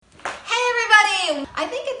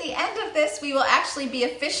end of this, we will actually be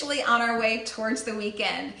officially on our way towards the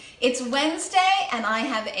weekend. It's Wednesday, and I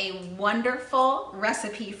have a wonderful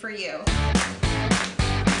recipe for you.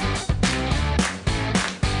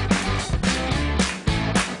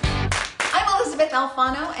 I'm Elizabeth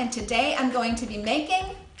Alfano, and today I'm going to be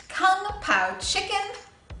making Kung Pao chicken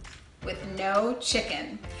with no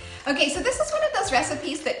chicken. Okay, so this is one of those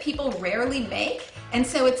recipes that people rarely make, and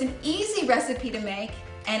so it's an easy recipe to make,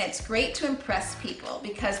 and it's great to impress people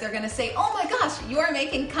because they're gonna say, oh my gosh, you are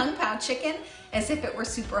making Kung Pao chicken, as if it were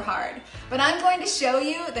super hard. But I'm going to show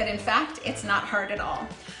you that in fact, it's not hard at all.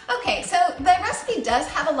 Okay, so the recipe does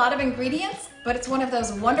have a lot of ingredients, but it's one of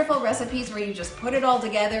those wonderful recipes where you just put it all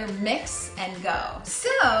together, mix, and go. So,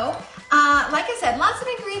 like I said, lots of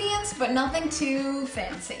ingredients, but nothing too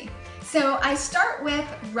fancy. So I start with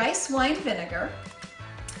rice wine vinegar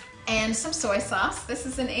and some soy sauce. This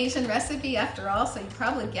is an Asian recipe after all, so you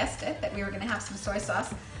probably guessed it, that we were gonna have some soy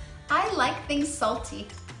sauce. I like things salty,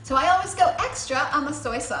 so I always go extra on the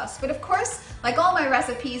soy sauce. But of course, like all my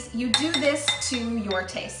recipes, you do this to your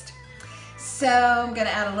taste. So I'm gonna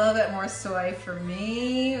add a little bit more soy for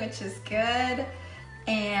me, which is good.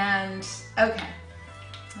 And okay,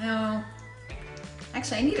 no,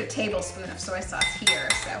 actually I need a tablespoon of soy sauce here,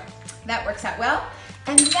 so that works out well.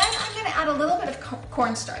 And then I'm gonna add a little bit of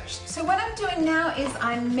cornstarch. So what I'm doing now is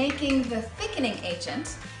I'm making the thickening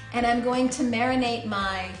agent, and I'm going to marinate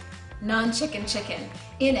my non-chicken chicken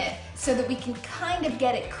in it so that we can kind of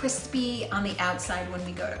get it crispy on the outside when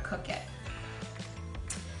we go to cook it.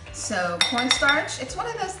 So cornstarch, it's one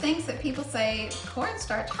of those things that people say,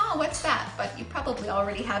 cornstarch, oh, what's that? But you probably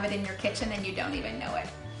already have it in your kitchen and you don't even know it.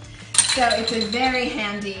 So it's a very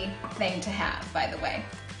handy thing to have, by the way.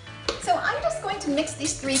 So I'm just going to mix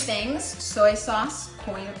these three things, soy sauce,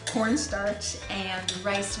 cornstarch, and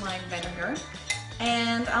rice wine vinegar.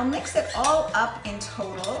 And I'll mix it all up in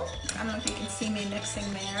total. I don't know if you can see me mixing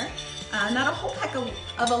there. Not a whole heck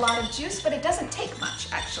of a lot of juice, but it doesn't take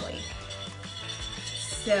much actually.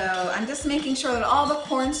 So I'm just making sure that all the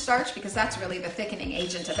cornstarch, because that's really the thickening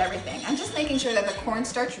agent of everything, I'm just making sure that the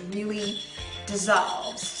cornstarch really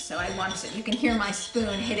dissolves. So I want to, you can hear my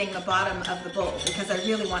spoon hitting the bottom of the bowl because I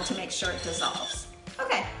really want to make sure it dissolves.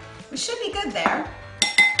 Okay, we should be good there.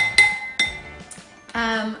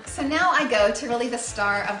 So now I go to really the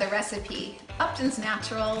star of the recipe, Upton's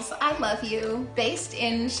Naturals, I love you, based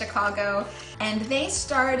in Chicago, and they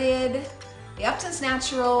started, the Upton's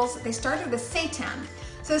Naturals, they started with seitan.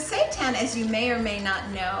 So seitan, as you may or may not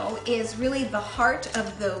know, is really the heart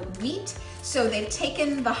of the wheat. So they've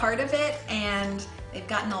taken the heart of it and they've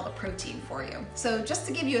gotten all the protein for you. So just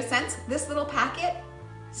to give you a sense, this little packet,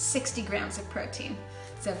 60 grams of protein.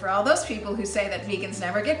 So for all those people who say that vegans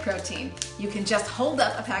never get protein, you can just hold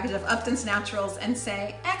up a package of Upton's Naturals and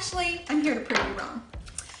say, actually, I'm here to prove you wrong.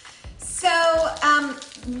 So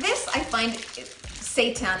this, I find,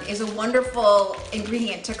 seitan is a wonderful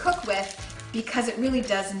ingredient to cook with because it really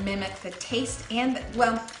does mimic the taste and,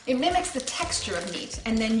 well, it mimics the texture of meat,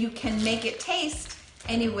 and then you can make it taste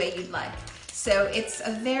any way you'd like. So it's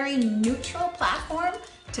a very neutral platform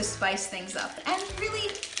to spice things up. And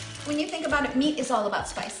really, when you think about it, meat is all about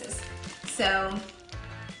spices. So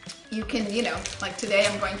you can, you know, like today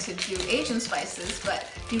I'm going to do Asian spices, but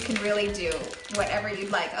you can really do whatever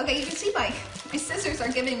you'd like. Okay, you can see my scissors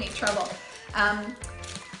are giving me trouble.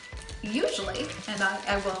 Usually, and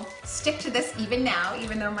I will stick to this even now,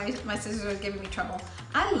 even though my scissors are giving me trouble,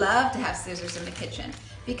 I love to have scissors in the kitchen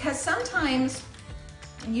because sometimes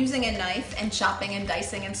using a knife and chopping and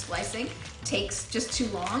dicing and splicing takes just too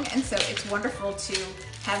long, and so it's wonderful to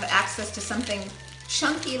have access to something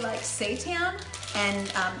chunky like seitan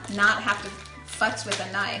and not have to futz with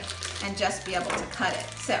a knife and just be able to cut it.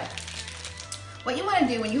 So what you want to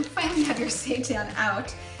do when you finally have your seitan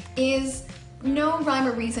out is, no rhyme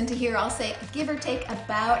or reason to here, I'll say give or take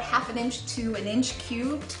about ½ an inch to an inch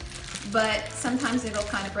cubed, but sometimes it'll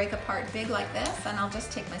kind of break apart big like this, and I'll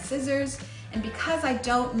just take my scissors, and because I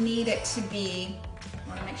don't need it to be, I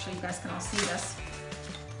want to make sure you guys can all see this,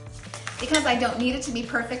 because I don't need it to be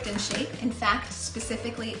perfect in shape, in fact,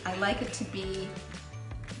 specifically, I like it to be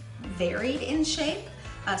varied in shape,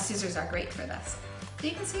 scissors are great for this. So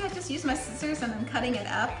you can see I just use my scissors and I'm cutting it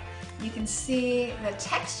up. You can see the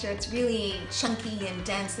texture, it's really chunky and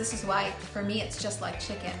dense. This is why, for me, it's just like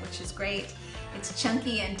chicken, which is great. It's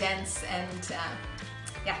chunky and dense and,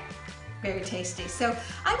 yeah, very tasty. So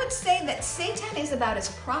I would say that seitan is about as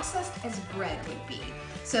processed as bread would be.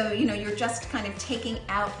 So, you know, you're just kind of taking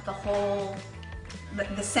out the whole,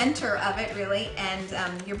 the center of it, really,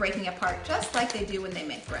 and you're breaking apart just like they do when they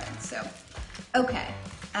make bread. So, okay.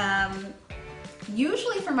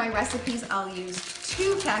 Usually for my recipes, I'll use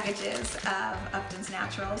 2 packages of Upton's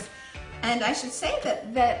Naturals. And I should say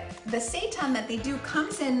that the seitan that they do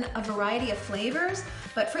comes in a variety of flavors,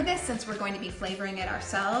 but for this, since we're going to be flavoring it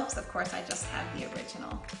ourselves, of course I just have the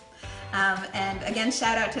original. And again,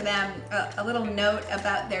 shout out to them. A little note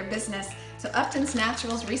about their business. So Upton's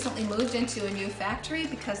Naturals recently moved into a new factory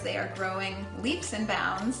because they are growing leaps and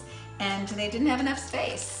bounds, and they didn't have enough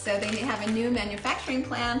space. So they have a new manufacturing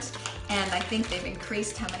plant, and I think they've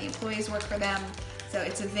increased how many employees work for them. So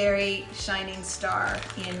it's a very shining star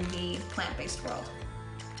in the plant-based world.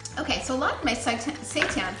 Okay, so a lot of my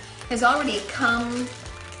seitan has already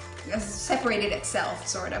separated itself,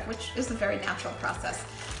 sort of, which is a very natural process.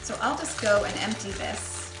 So I'll just go and empty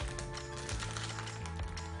this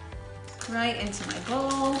right into my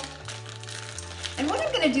bowl. And what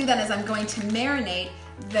I'm going to do then is I'm going to marinate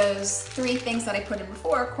those 3 things that I put in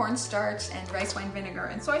before, cornstarch and rice wine vinegar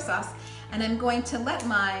and soy sauce, and I'm going to let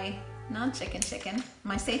my non-chicken chicken,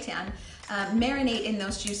 my seitan, marinate in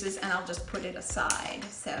those juices, and I'll just put it aside.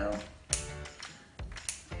 So,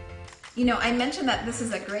 you know, I mentioned that this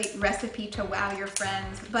is a great recipe to wow your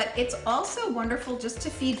friends, but it's also wonderful just to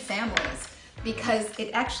feed families because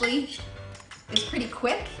it actually is pretty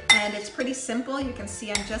quick and it's pretty simple. You can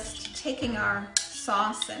see I'm just taking our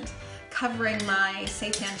sauce and covering my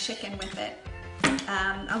seitan chicken with it.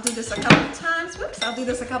 I'll do this a couple times. Whoops, I'll do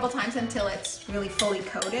this a couple times until it's really fully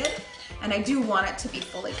coated. And I do want it to be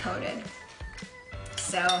fully coated.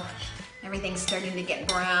 So everything's starting to get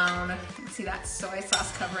brown. You can see that soy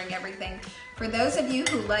sauce covering everything. For those of you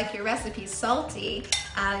who like your recipes salty,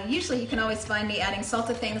 usually you can always find me adding salt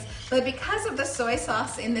to things, but because of the soy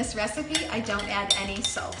sauce in this recipe, I don't add any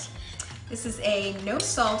salt. This is a no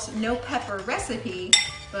salt, no pepper recipe,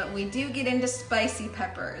 but we do get into spicy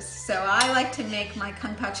peppers. So I like to make my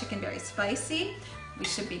Kung Pao chicken very spicy. We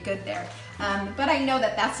should be good there. But I know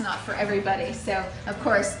that that's not for everybody. So of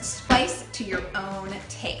course, spice to your own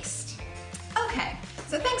taste. Okay,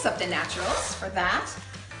 so thanks Upton Naturals for that.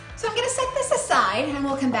 So I'm gonna set this aside and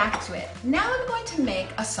we'll come back to it. Now I'm going to make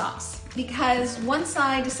a sauce because once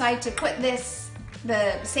I decide to put the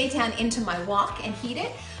seitan into my wok and heat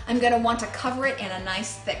it, I'm gonna want to cover it in a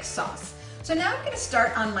nice thick sauce. So now I'm gonna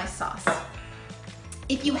start on my sauce.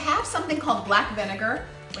 If you have something called black vinegar,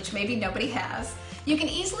 which maybe nobody has, you can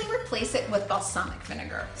easily replace it with balsamic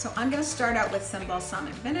vinegar. So I'm gonna start out with some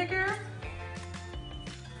balsamic vinegar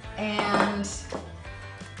and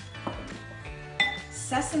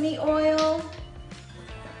sesame oil.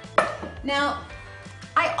 Now,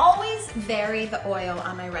 I always vary the oil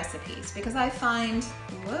on my recipes because I find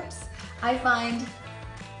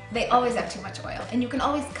they always have too much oil, and you can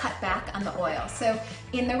always cut back on the oil. So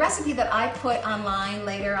in the recipe that I put online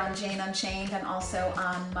later on Jane Unchained and also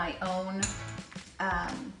on my own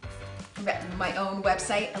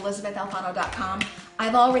website, elizabethalfano.com,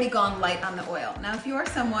 I've already gone light on the oil. Now, if you are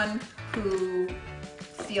someone who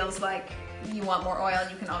feels like you want more oil,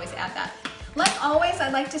 you can always add that. Like always, I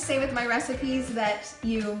like to say with my recipes that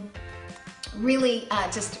you really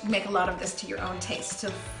just make a lot of this to your own taste. So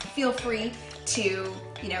feel free to,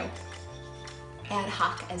 ad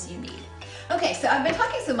hoc as you need. Okay, so I've been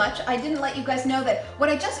talking so much, I didn't let you guys know that what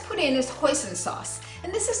I just put in is hoisin sauce.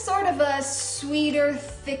 And this is sort of a sweeter,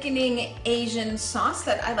 thickening Asian sauce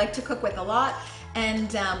that I like to cook with a lot.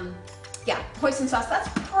 And yeah, hoisin sauce, that's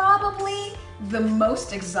probably the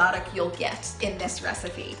most exotic you'll get in this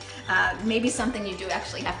recipe. Maybe something you do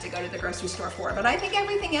actually have to go to the grocery store for, but I think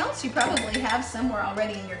everything else you probably have somewhere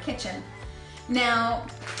already in your kitchen. Now,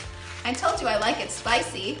 I told you I like it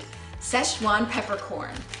spicy, Szechuan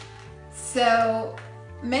peppercorn. So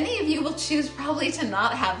many of you will choose probably to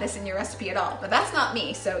not have this in your recipe at all, but that's not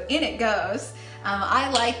me, so in it goes. I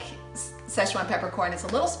like Szechuan peppercorn. It's a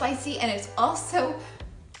little spicy and it's also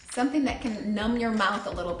something that can numb your mouth a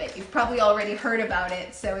little bit. You've probably already heard about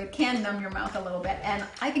it, so it can numb your mouth a little bit, and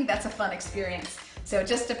I think that's a fun experience. So it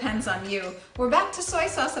just depends on you. We're back to soy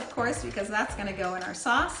sauce, of course, because that's gonna go in our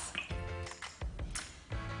sauce.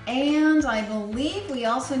 And I believe we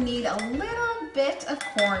also need a little bit of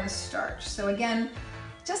cornstarch. So again,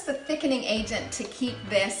 just a thickening agent to keep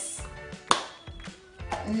this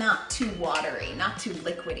not too watery, not too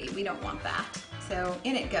liquidy. We don't want that. So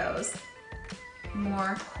in it goes.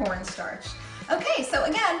 More cornstarch. Okay, so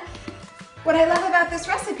again, what I love about this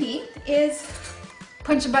recipe is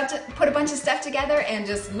put a bunch of stuff together and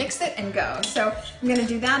just mix it and go. So I'm gonna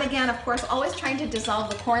do that again, of course, always trying to dissolve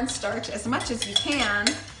the cornstarch as much as you can.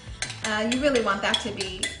 You really want that to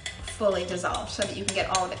be fully dissolved so that you can get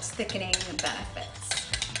all of its thickening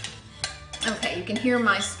benefits. Okay, you can hear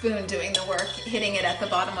my spoon doing the work, hitting it at the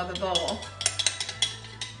bottom of the bowl.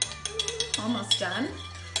 almost done.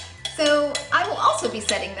 So I will also be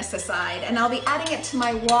setting this aside, and I'll be adding it to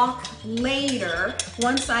my wok later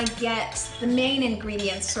once I get the main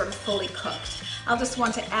ingredients sort of fully cooked. I'll just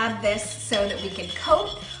want to add this so that we can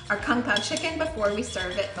coat our Kung Pao chicken before we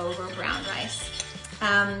serve it over brown rice.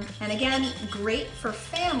 And again, great for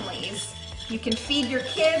families. You can feed your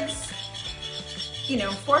kids,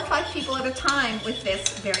 4 or 5 people at a time with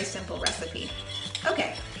this very simple recipe.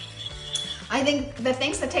 Okay. I think the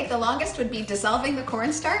things that take the longest would be dissolving the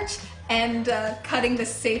cornstarch and cutting the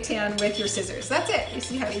seitan with your scissors. That's it. You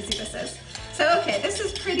see how easy this is. So okay, this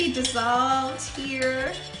is pretty dissolved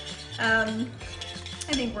here.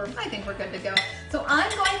 I think we're good to go. So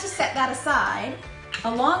I'm going to set that aside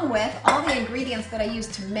along with all the ingredients that I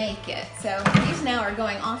used to make it. So these now are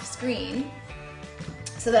going off screen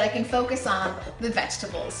so that I can focus on the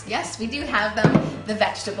vegetables. Yes, we do have them, the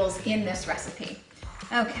vegetables in this recipe.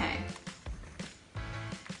 Okay.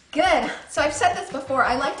 Good. So I've said this before,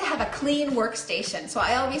 I like to have a clean workstation. So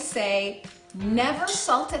I always say, never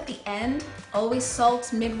salt at the end, always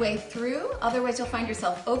salt midway through. Otherwise you'll find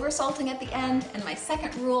yourself over salting at the end. And my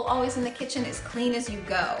second rule always in the kitchen is clean as you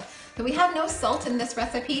go. So we have no salt in this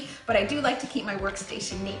recipe, but I do like to keep my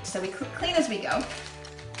workstation neat. So we clean as we go.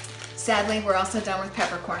 Sadly, we're also done with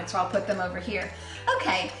peppercorn, so I'll put them over here.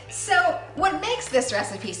 Okay, so what makes this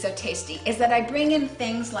recipe so tasty is that I bring in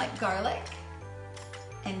things like garlic,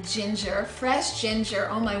 and ginger, fresh ginger,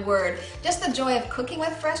 oh my word. Just the joy of cooking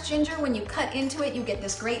with fresh ginger. When you cut into it, you get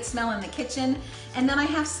this great smell in the kitchen. And then I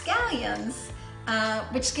have scallions,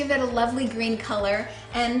 which give it a lovely green color.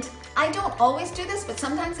 And I don't always do this, but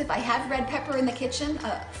sometimes if I have red pepper in the kitchen,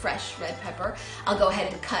 fresh red pepper, I'll go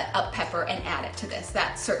ahead and cut up pepper and add it to this.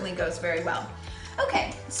 That certainly goes very well.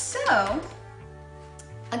 Okay, so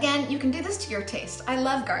again, you can do this to your taste. I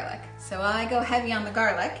love garlic, so I go heavy on the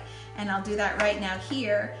garlic. And I'll do that right now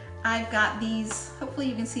here. I've got these, hopefully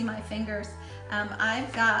you can see my fingers.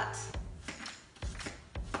 I've got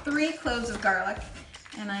 3 cloves of garlic,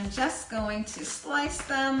 and I'm just going to slice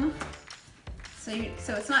them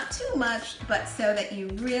so it's not too much, but so that you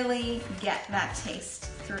really get that taste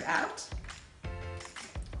throughout.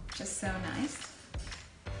 Just so nice.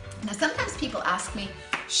 Now sometimes people ask me,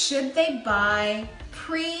 should they buy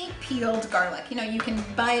pre-peeled garlic? You can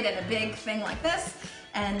buy it in a big thing like this,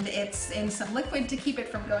 and it's in some liquid to keep it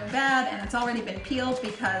from going bad, and it's already been peeled,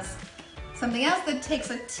 because something else that takes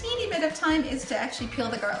a teeny bit of time is to actually peel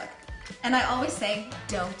the garlic. And I always say,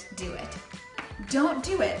 don't do it. Don't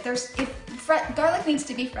do it. Garlic needs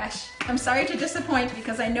to be fresh. I'm sorry to disappoint,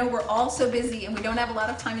 because I know we're all so busy and we don't have a lot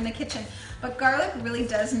of time in the kitchen, but garlic really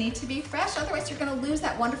does need to be fresh, otherwise you're going to lose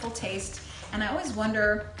that wonderful taste. And I always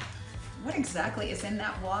wonder what exactly is in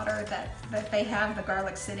that water that they have the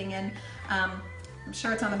garlic sitting in. I'm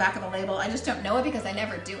sure it's on the back of the label. I just don't know it because I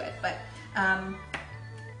never do it, but I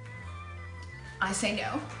say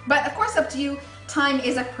no. But of course, up to you. Time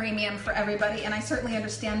is a premium for everybody, and I certainly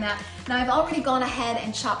understand that. Now I've already gone ahead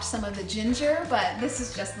and chopped some of the ginger, but this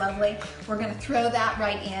is just lovely. We're gonna throw that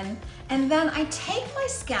right in. And then I take my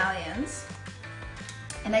scallions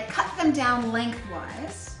and I cut them down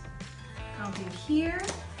lengthwise. I'll do here.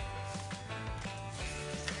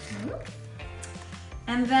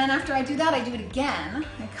 And then after I do that, I do it again.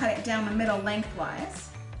 I cut it down the middle lengthwise.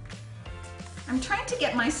 I'm trying to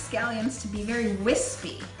get my scallions to be very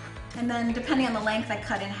wispy. And then depending on the length, I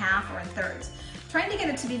cut in half or in thirds. Trying to get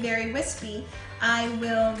it to be very wispy, I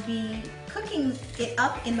will be cooking it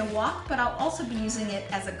up in the wok, but I'll also be using it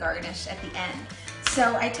as a garnish at the end.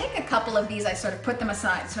 So I take a couple of these, I sort of put them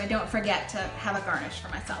aside so I don't forget to have a garnish for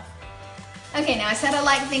myself. Okay, now I said I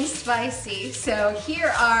like things spicy, so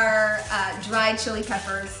here are dried chili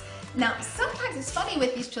peppers. Now, sometimes it's funny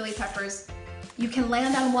with these chili peppers, you can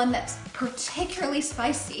land on one that's particularly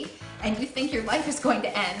spicy and you think your life is going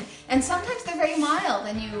to end. And sometimes they're very mild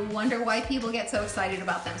and you wonder why people get so excited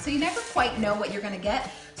about them. So you never quite know what you're gonna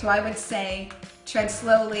get. So I would say tread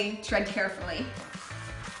slowly, tread carefully.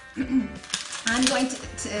 I'm going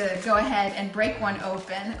to go ahead and break one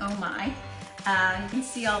open, oh my. You can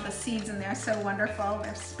see all the seeds in there, so wonderful.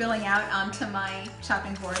 They're spilling out onto my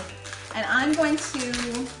chopping board. And I'm going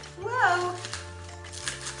to,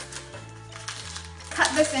 cut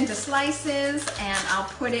this into slices, and I'll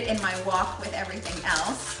put it in my wok with everything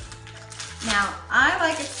else. Now, I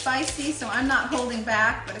like it spicy, so I'm not holding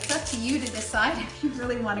back, but it's up to you to decide if you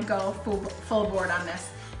really want to go full board on this.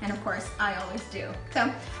 And of course, I always do.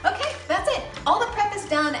 So, okay, that's it. All the prep is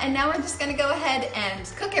done, and now we're just gonna go ahead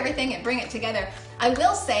and cook everything and bring it together. I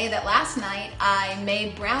will say that last night I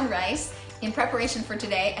made brown rice in preparation for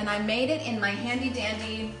today, and I made it in my handy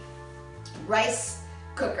dandy rice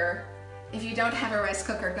cooker. If you don't have a rice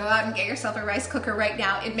cooker, go out and get yourself a rice cooker right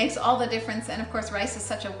now. It makes all the difference, and of course rice is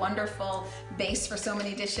such a wonderful base for so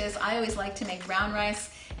many dishes. I always like to make brown rice,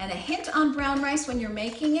 and a hint on brown rice when you're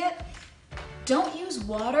making it, don't use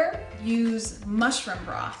water, use mushroom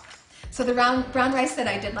broth. So the brown rice that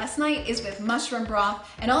I did last night is with mushroom broth,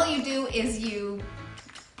 and all you do is you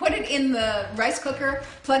put it in the rice cooker,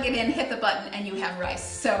 plug it in, hit the button, and you have rice.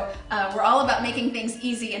 So we're all about making things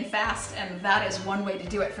easy and fast, and that is one way to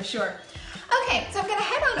do it for sure. Okay, so I'm gonna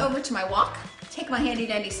head on over to my wok, take my handy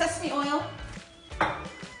dandy sesame oil.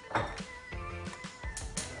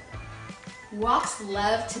 Woks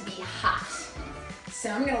love to be hot. So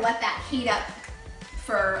I'm gonna let that heat up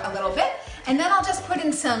for a little bit, and then I'll just put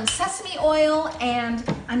in some sesame oil, and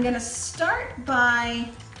I'm gonna start by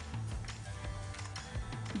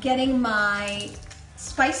getting my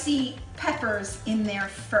spicy peppers in there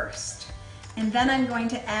first. And then I'm going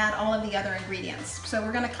to add all of the other ingredients. So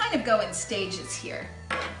we're gonna kind of go in stages here.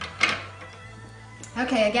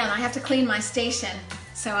 Okay, again, I have to clean my station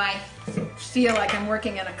so I feel like I'm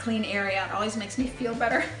working in a clean area. It always makes me feel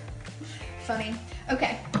better. Funny.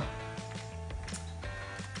 Okay.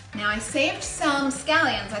 Now I saved some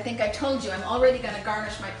scallions. I think I told you I'm already gonna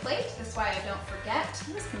garnish my plate. This way I don't forget.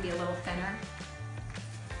 This can be a little thinner.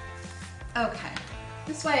 Okay,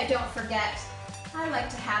 this way I don't forget. I like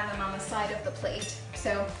to have them on the side of the plate.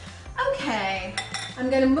 So, okay, I'm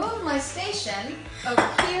gonna move my station over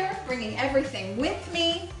here, bringing everything with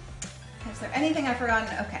me. Is there anything I've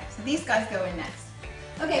forgotten? Okay, so these guys go in next.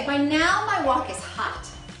 Okay, by now my wok is hot.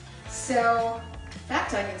 So, in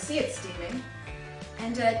fact, I can see it steaming.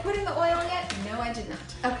 And did I put in the oil yet? No, I did not.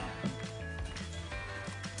 Okay.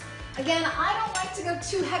 Again, I don't like to go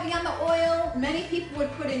too heavy on the oil. Many people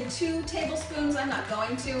would put in 2 tablespoons. I'm not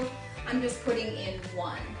going to. I'm just putting in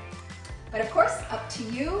 1. But of course, up to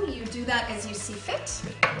you. You do that as you see fit.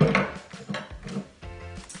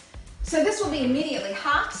 So this will be immediately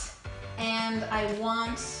hot, and I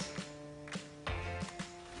want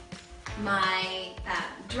my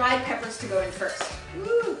dried peppers to go in first.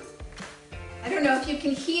 Woo. I don't know if you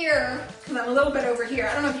can hear, because I'm a little bit over here,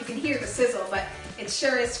 I don't know if you can hear the sizzle, but it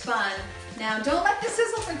sure is fun. Now, don't let this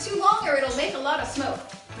sizzle for too long or it'll make a lot of smoke,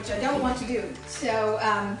 which I don't want to do. So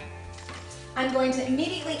I'm going to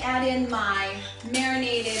immediately add in my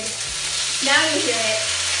marinated, now you hear it.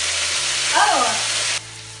 Oh,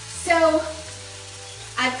 so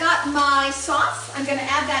I've got my sauce. I'm going to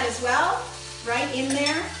add that as well, right in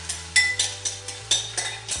there.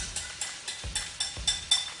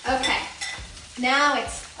 Okay. Now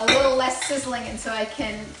it's a little less sizzling, and so I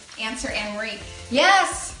can answer Anne-Marie.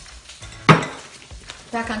 Yes!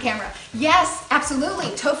 Back on camera. Yes,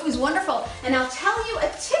 absolutely. Tofu is wonderful. And I'll tell you a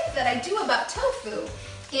tip that I do about tofu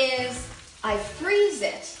is I freeze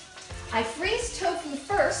it. I freeze tofu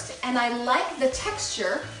first, and I like the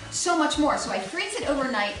texture so much more. So I freeze it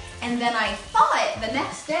overnight, and then I thaw it the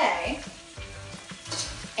next day,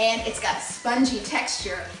 and it's got a spongy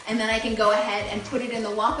texture, and then I can go ahead and put it in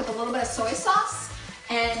the wok with a little bit of soy sauce,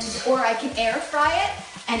 or I can air fry it,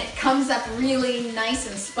 and it comes up really nice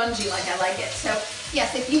and spongy like I like it. So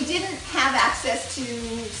yes, if you didn't have access to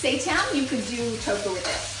seitan, you could do tofu with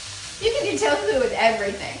this. You can do tofu with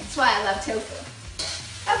everything. That's why I love tofu.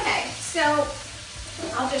 Okay, so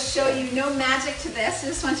I'll just show you, no magic to this. I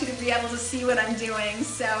just want you to be able to see what I'm doing.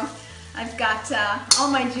 So I've got all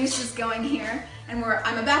my juices going here, and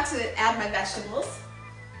I'm about to add my vegetables.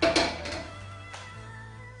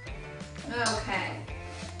 Okay.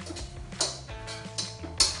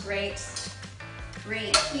 Great.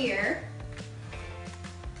 Right here.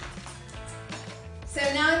 So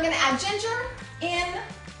now I'm going to add ginger in,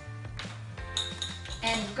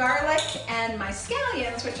 and garlic, and my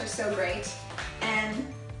scallions, which are so great,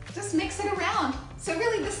 and just mix it around. So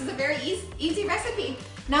really, this is a very easy recipe.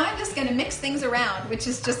 Now I'm just going to mix things around, which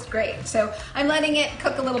is just great. So I'm letting it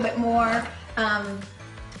cook a little bit more.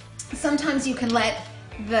 Sometimes you can let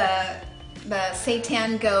the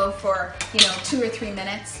seitan go for 2 or 3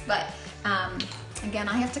 minutes, but again,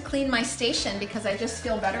 I have to clean my station because I just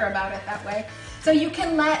feel better about it that way. So you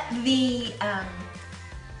can let the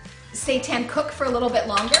seitan cook for a little bit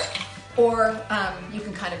longer, or you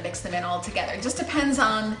can kind of mix them in all together. It just depends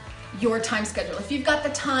on your time schedule. If you've got the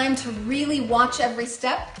time to really watch every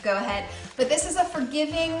step, go ahead. But this is a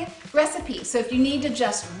forgiving recipe, so if you need to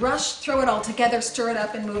just rush, throw it all together, stir it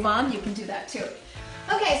up, and move on, you can do that too.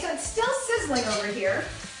 Okay, so it's still sizzling over here.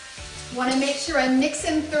 Want to make sure I mix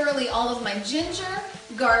in thoroughly all of my ginger,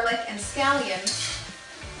 garlic, and scallions.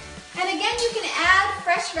 And again, you can add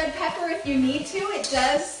fresh red pepper if you need to. It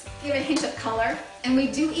does give a hint of color. And we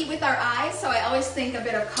do eat with our eyes, so I always think a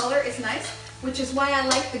bit of color is nice. which is why I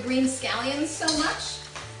like the green scallions so much.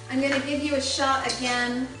 I'm going to give you a shot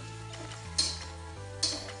again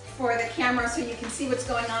for the camera so you can see what's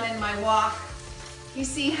going on in my wok. You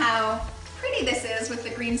see how pretty this is with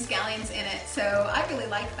the green scallions in it, so I really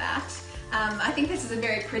like that. I think this is a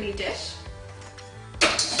very pretty dish.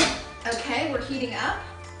 Okay, we're heating up.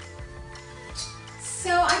 So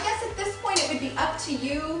I guess at this point it would be up to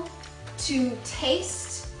you to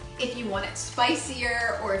taste if you want it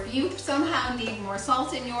spicier, or if you somehow need more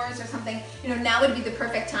salt in yours or something. You know, now would be the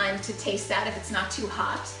perfect time to taste that if it's not too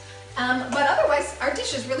hot. But otherwise, our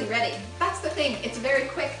dish is really ready. That's the thing, it's very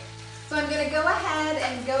quick. So I'm gonna go ahead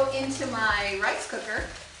and go into my rice cooker.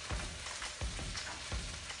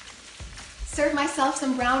 Serve myself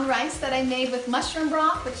some brown rice that I made with mushroom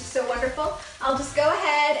broth, which is so wonderful. I'll just go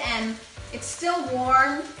ahead, and it's still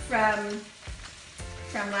warm from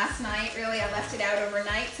last night, really. I left it out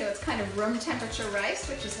overnight, so it's kind of room temperature rice,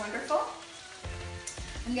 which is wonderful.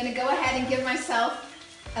 I'm gonna go ahead and give myself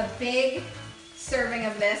a big serving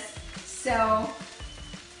of this. So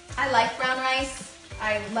I like brown rice.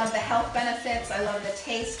 I love the health benefits. I love the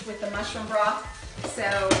taste with the mushroom broth.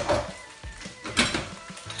 So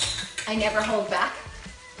I never hold back.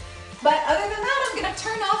 But other than that, I'm gonna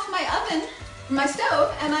turn off my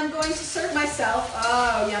stove, and I'm going to serve myself,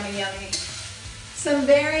 oh, yummy, yummy, some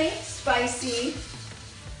very spicy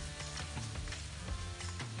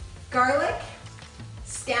garlic,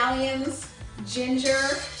 scallions,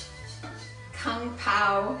 ginger, Kung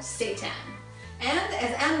Pao seitan. And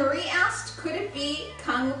as Anne-Marie asked, could it be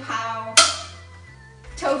Kung Pao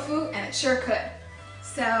tofu? And it sure could.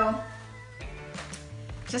 So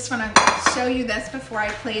just want to show you this before I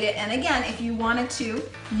plate it. And again, if you wanted to,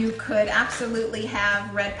 you could absolutely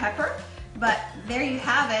have red pepper, but there you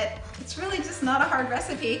have it. It's really just not a hard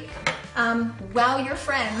recipe. Wow your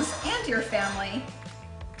friends and your family.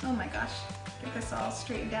 Oh my gosh, get this all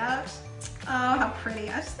straightened out. Oh, how pretty.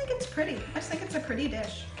 I just think it's pretty. I just think it's a pretty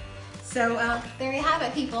dish. So there you have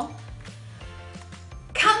it, people.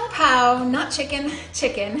 Kung Pao, not chicken,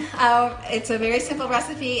 chicken. It's a very simple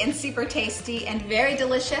recipe and super tasty and very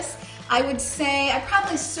delicious. I would say I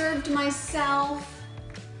probably served myself,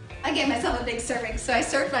 I gave myself a big serving, so I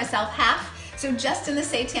served myself half. So just in the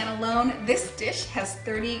seitan alone, this dish has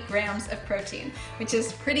 30 grams of protein, which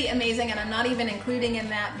is pretty amazing, and I'm not even including in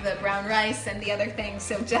that the brown rice and the other things.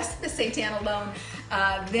 So just the seitan alone,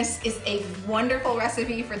 this is a wonderful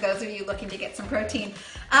recipe for those of you looking to get some protein.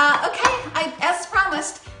 Okay, as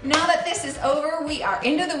promised, now that this is over, we are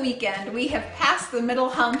into the weekend. We have passed the middle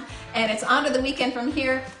hump, and it's on to the weekend from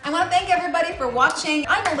here. I want to thank everybody for watching.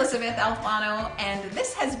 I'm Elizabeth Alfano, and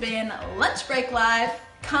this has been Lunch Break Live,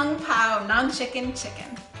 Kung Pao non-chicken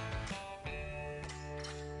chicken.